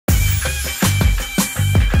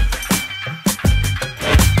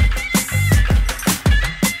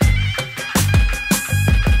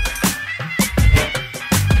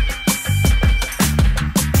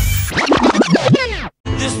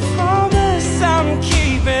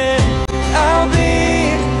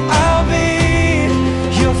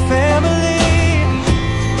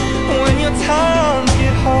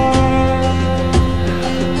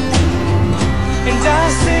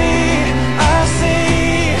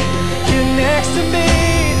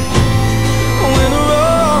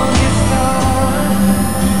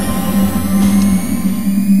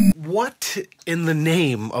What in the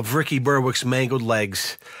name of Ricky Berwick's mangled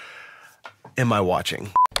legs am I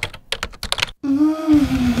watching?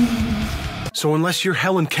 So unless you're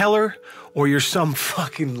Helen Keller or you're some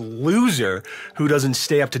fucking loser who doesn't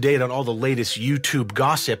stay up to date on all the latest YouTube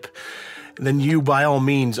gossip, then you, by all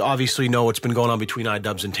means, obviously know what's been going on between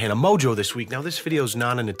Idubbbz and Tana Mongeau this week. Now, this video is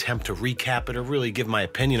not an attempt to recap it or really give my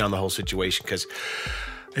opinion on the whole situation, because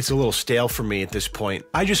it's a little stale for me at this point.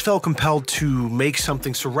 I just felt compelled to make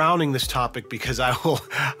something surrounding this topic because I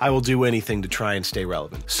will do anything to try and stay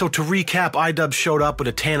relevant. So to recap, Idubbbz showed up at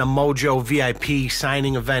a Tana Mongeau VIP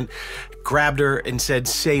signing event, grabbed her and said,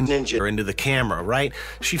 "Say ninja," into the camera, right?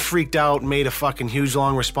 She freaked out, made a fucking huge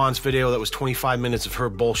long response video that was 25 minutes of her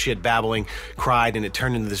bullshit babbling, cried, and it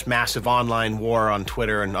turned into this massive online war on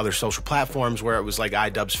Twitter and other social platforms where it was like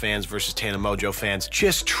Idubbbz fans versus Tana Mongeau fans.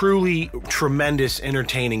 Just truly tremendous,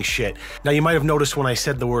 entertaining shit. Now, you might have noticed when I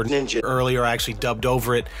said the word ninja earlier, I actually dubbed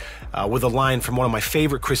over it with a line from one of my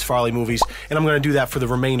favorite Chris Farley movies, and I'm going to do that for the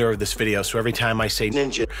remainder of this video. So every time I say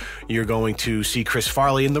ninja, you're going to see Chris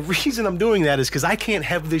Farley, and the reason I'm doing that is because I can't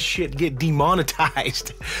have this shit get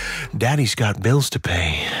demonetized. Daddy's got bills to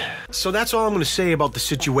pay. So that's all I'm going to say about the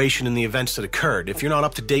situation and the events that occurred. If you're not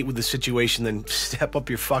up to date with the situation, then step up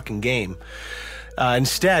your fucking game.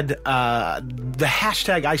 Instead, the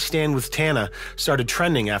hashtag I stand with Tana started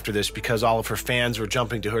trending after this because all of her fans were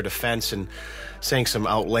jumping to her defense and saying some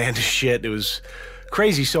outlandish shit. It was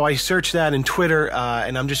crazy. So I searched that in Twitter,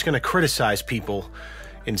 and I'm just going to criticize people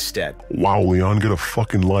instead. Wow, Leon, get a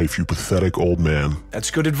fucking life, you pathetic old man.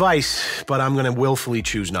 That's good advice, but I'm going to willfully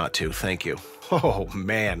choose not to. Thank you. Oh,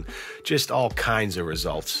 man. Just all kinds of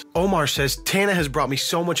results. Omar says, "Tana has brought me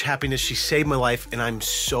so much happiness. She saved my life, and I'm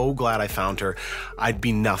so glad I found her. I'd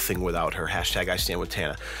be nothing without her." Hashtag I stand with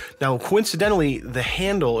Tana. Now, coincidentally, the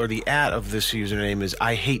handle or the @ of this username is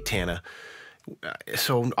I hate Tana.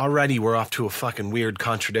 So already we're off to a fucking weird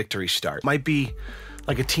contradictory start. Might be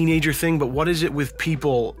like a teenager thing, but what is it with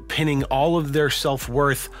people pinning all of their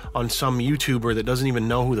self-worth on some YouTuber that doesn't even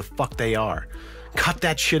know who the fuck they are? Cut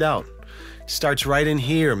that shit out. Starts right in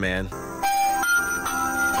here, man.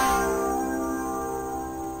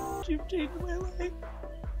 You've changed my life.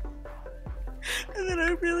 And then I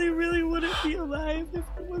really wouldn't be alive if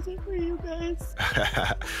it wasn't for you guys.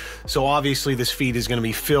 So obviously this feed is going to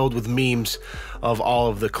be filled with memes of all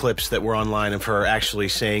of the clips that were online of her actually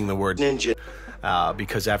saying the word ninja.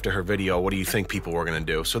 Because after her video, what do you think people were going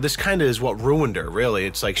to do? So this kind of is what ruined her, really.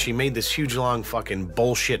 It's like she made this huge, long, fucking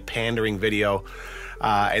bullshit pandering video,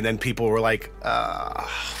 and then people were like,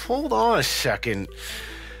 hold on a second.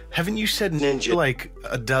 Haven't you said ninja like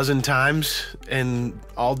a dozen times in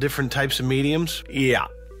all different types of mediums? Yeah.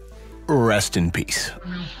 Rest in peace.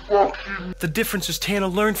 The difference is Tana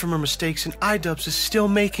learned from her mistakes, and Idubbbz is still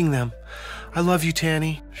making them. I love you,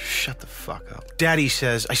 Tanny. Shut the fuck up. Daddy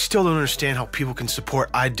says, "I still don't understand how people can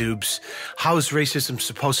support Idubbbz. How is racism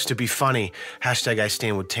supposed to be funny?" Hashtag I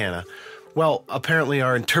stand with Tana. Well, apparently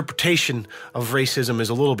our interpretation of racism is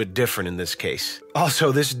a little bit different in this case.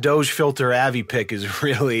 Also, this Doge filter Avi pick is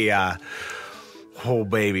really, oh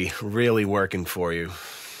baby, really working for you.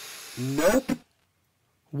 Nope.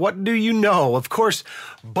 What do you know? Of course,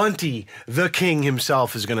 Bunty, the king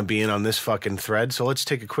himself, is going to be in on this fucking thread. So let's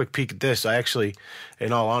take a quick peek at this. I actually,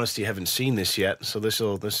 in all honesty, haven't seen this yet. So this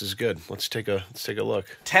is good. Let's take a look.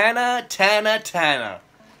 Tana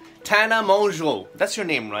Mongeau. That's your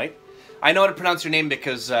name, right? I know how to pronounce your name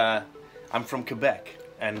because I'm from Quebec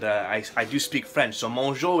and I do speak French. So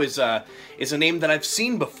Mongeau is a name that I've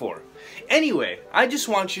seen before. Anyway, I just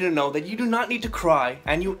want you to know that you do not need to cry,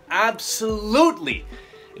 and you absolutely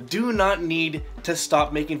do not need to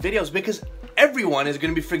stop making videos, because everyone is going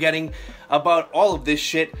to be forgetting about all of this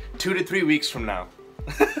shit 2 to 3 weeks from now.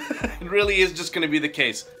 It really is just going to be the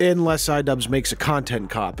case. Unless Idubbbz makes a content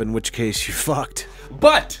cop, in which case you're fucked.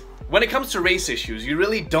 But when it comes to race issues, you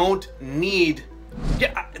really don't need...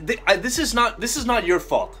 Yeah, this is not your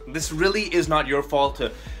fault. This really is not your fault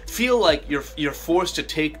to feel like you're forced to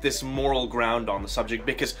take this moral ground on the subject,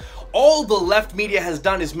 because all the left media has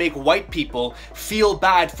done is make white people feel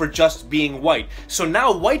bad for just being white. So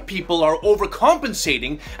now white people are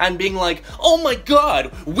overcompensating and being like, "Oh my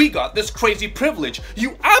god, we got this crazy privilege.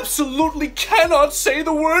 You absolutely cannot say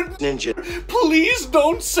the word ninja. Please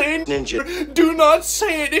don't say ninja. Do not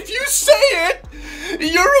say it. If you say it,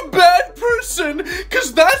 you're a bad person,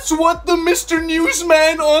 because that's what the Mr.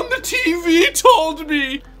 Newsman on the TV told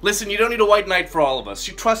me." Listen, you don't need a white knight for all of us.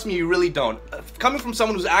 You trust me, you really don't. Coming from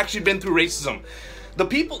someone who's actually been through racism,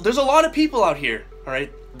 there's a lot of people out here, all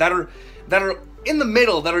right, that that are in the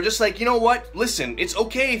middle, that are just like, you know what, listen, it's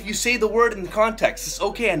okay if you say the word in context, it's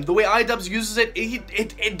okay. And the way Idubbbz uses it,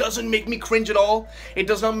 it doesn't make me cringe at all. It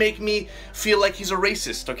does not make me feel like he's a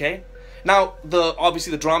racist, okay? Now,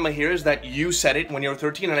 obviously the drama here is that you said it when you were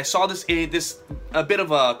 13, and I saw this a bit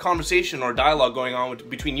of a conversation or dialogue going on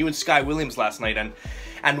between you and Sky Williams last night,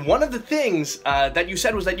 and one of the things that you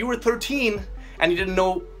said was that you were 13 and you didn't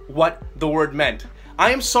know what the word meant.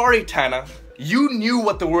 I am sorry, Tana. You knew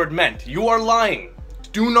what the word meant. You are lying.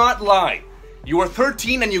 Do not lie. You are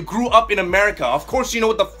 13 and you grew up in America. Of course you know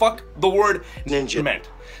what the fuck the word ninja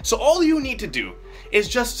meant. So all you need to do is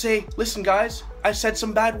just say, listen guys, I said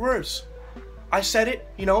some bad words. I said it,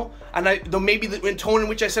 you know, and maybe the tone in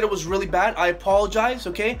which I said it was really bad. I apologize,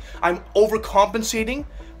 okay? I'm overcompensating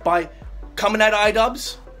by coming at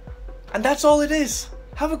Idubbbz. And that's all it is.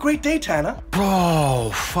 Have a great day, Tana.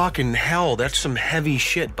 Bro, fucking hell, that's some heavy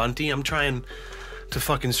shit, Bunty. I'm trying to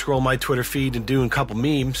fucking scroll my Twitter feed and doing a couple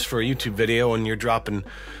memes for a YouTube video, and you're dropping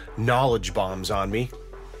knowledge bombs on me.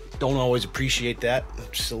 Don't always appreciate that.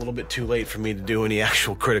 It's just a little bit too late for me to do any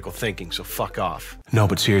actual critical thinking, so fuck off. No,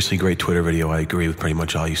 but seriously, great Twitter video. I agree with pretty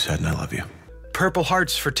much all you said, and I love you. Purple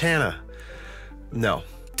hearts for Tana. No.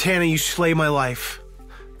 Tana, you slay my life.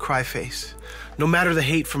 Cry face. No matter the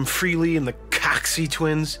hate from Freely and the Coxie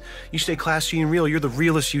twins, you stay classy and real. You're the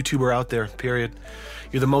realest YouTuber out there, period.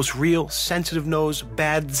 You're the most real, sensitive nose,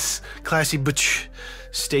 bads, classy butch.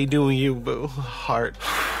 Stay doing you, boo. Heart.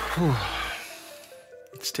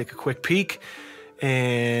 Let's take a quick peek.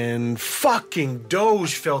 And fucking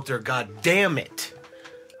Doge filter, god damn it.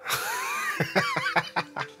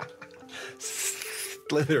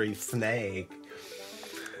 Slithery snake.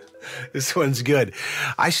 This one's good.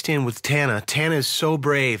 I stand with Tana. Tana is so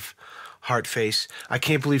brave. Heart face. I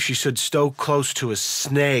can't believe she stood so close to a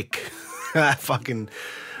snake.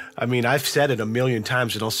 I mean, I've said it a million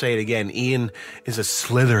times and I'll say it again. Ian is a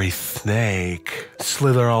slithery snake.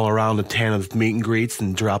 Slither all around the Tana's meet and greets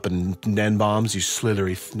and dropping N-bombs, you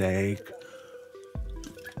slithery snake.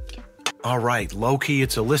 All right, low-key,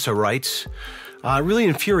 it's Alyssa writes. It really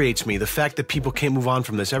infuriates me, the fact that people can't move on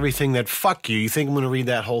from this. Everything that, fuck you think I'm gonna read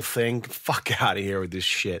that whole thing? Fuck out of here with this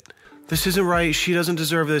shit. This isn't right, she doesn't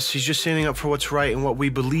deserve this, she's just standing up for what's right and what we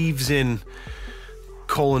believes in. /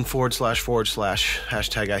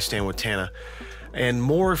 hashtag I stand with Tana. And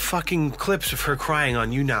more fucking clips of her crying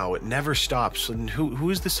on You Now, it never stops. And who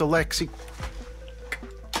is this Alexi?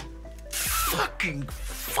 Fucking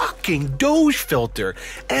Doge filter.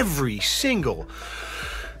 Every single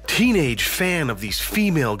teenage fan of these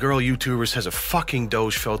female girl YouTubers has a fucking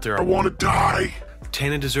Doge filter. I want to die.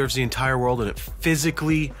 Tana deserves the entire world, and it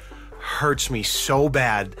physically hurts me so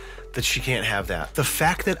bad that she can't have that. The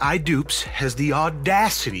fact that Idubbbz has the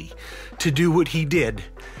audacity to do what he did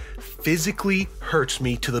physically hurts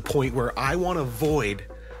me to the point where I want to void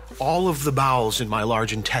all of the bowels in my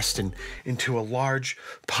large intestine into a large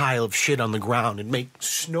pile of shit on the ground and make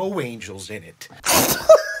snow angels in it.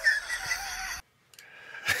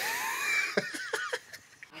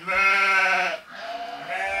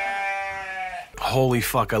 Holy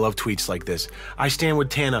fuck, I love tweets like this. I stand with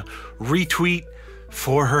Tana. Retweet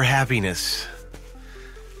for her happiness.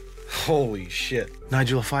 Holy shit.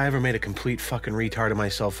 Nigel, if I ever made a complete fucking retard of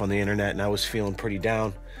myself on the internet and I was feeling pretty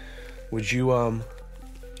down, would you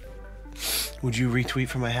retweet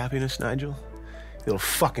for my happiness, Nigel? You little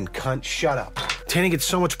fucking cunt, shut up. Tana gets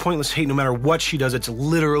so much pointless hate no matter what she does, it's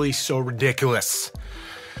literally so ridiculous.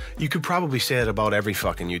 You could probably say that about every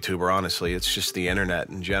fucking YouTuber, honestly. It's just the internet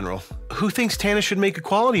in general. Who thinks Tana should make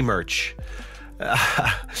equality merch?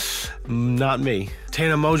 Not me.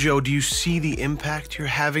 Tana Mongeau, do you see the impact you're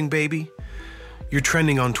having, baby? You're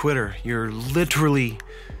trending on Twitter. You're literally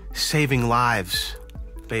saving lives,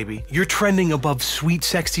 baby. You're trending above Sweet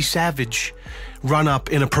Sexy Savage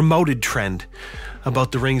run-up in a promoted trend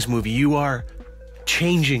about the Rings movie. You are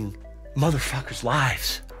changing motherfuckers'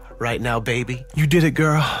 lives right now, baby. You did it,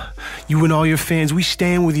 girl. You and all your fans, we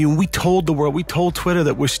stand with you, and we told the world, we told Twitter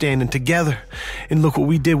that we're standing together. And look what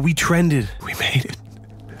we did. We trended. We made it.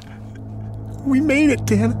 We made it,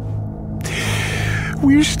 Tana.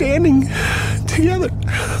 We're standing together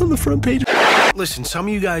on the front page. Listen, some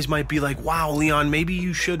of you guys might be like, wow, Leon, maybe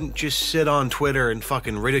you shouldn't just sit on Twitter and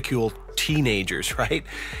fucking ridicule teenagers, right?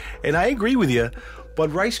 And I agree with you. But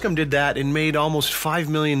Ricegum did that and made almost 5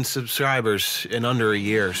 million subscribers in under a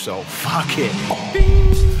year, so fuck it.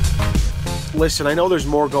 Listen, I know there's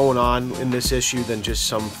more going on in this issue than just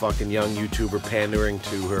some fucking young YouTuber pandering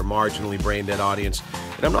to her marginally brain-dead audience.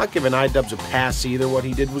 And I'm not giving Idubbbz a pass either. What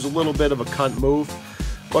he did was a little bit of a cunt move.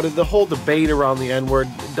 But the whole debate around the N-word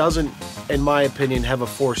doesn't, in my opinion, have a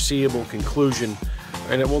foreseeable conclusion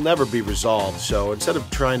and it will never be resolved. So instead of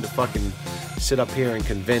trying to fucking sit up here and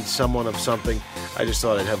convince someone of something, I just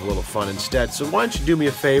thought I'd have a little fun instead. So why don't you do me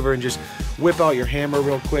a favor and just whip out your hammer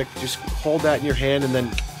real quick, just hold that in your hand and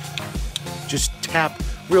then just tap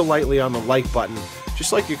real lightly on the like button,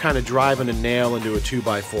 just like you're kind of driving a nail into a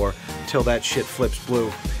 2x4 until that shit flips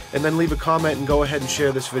blue. And then leave a comment and go ahead and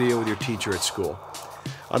share this video with your teacher at school.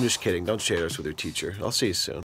 I'm just kidding, don't share this with your teacher. I'll see you soon.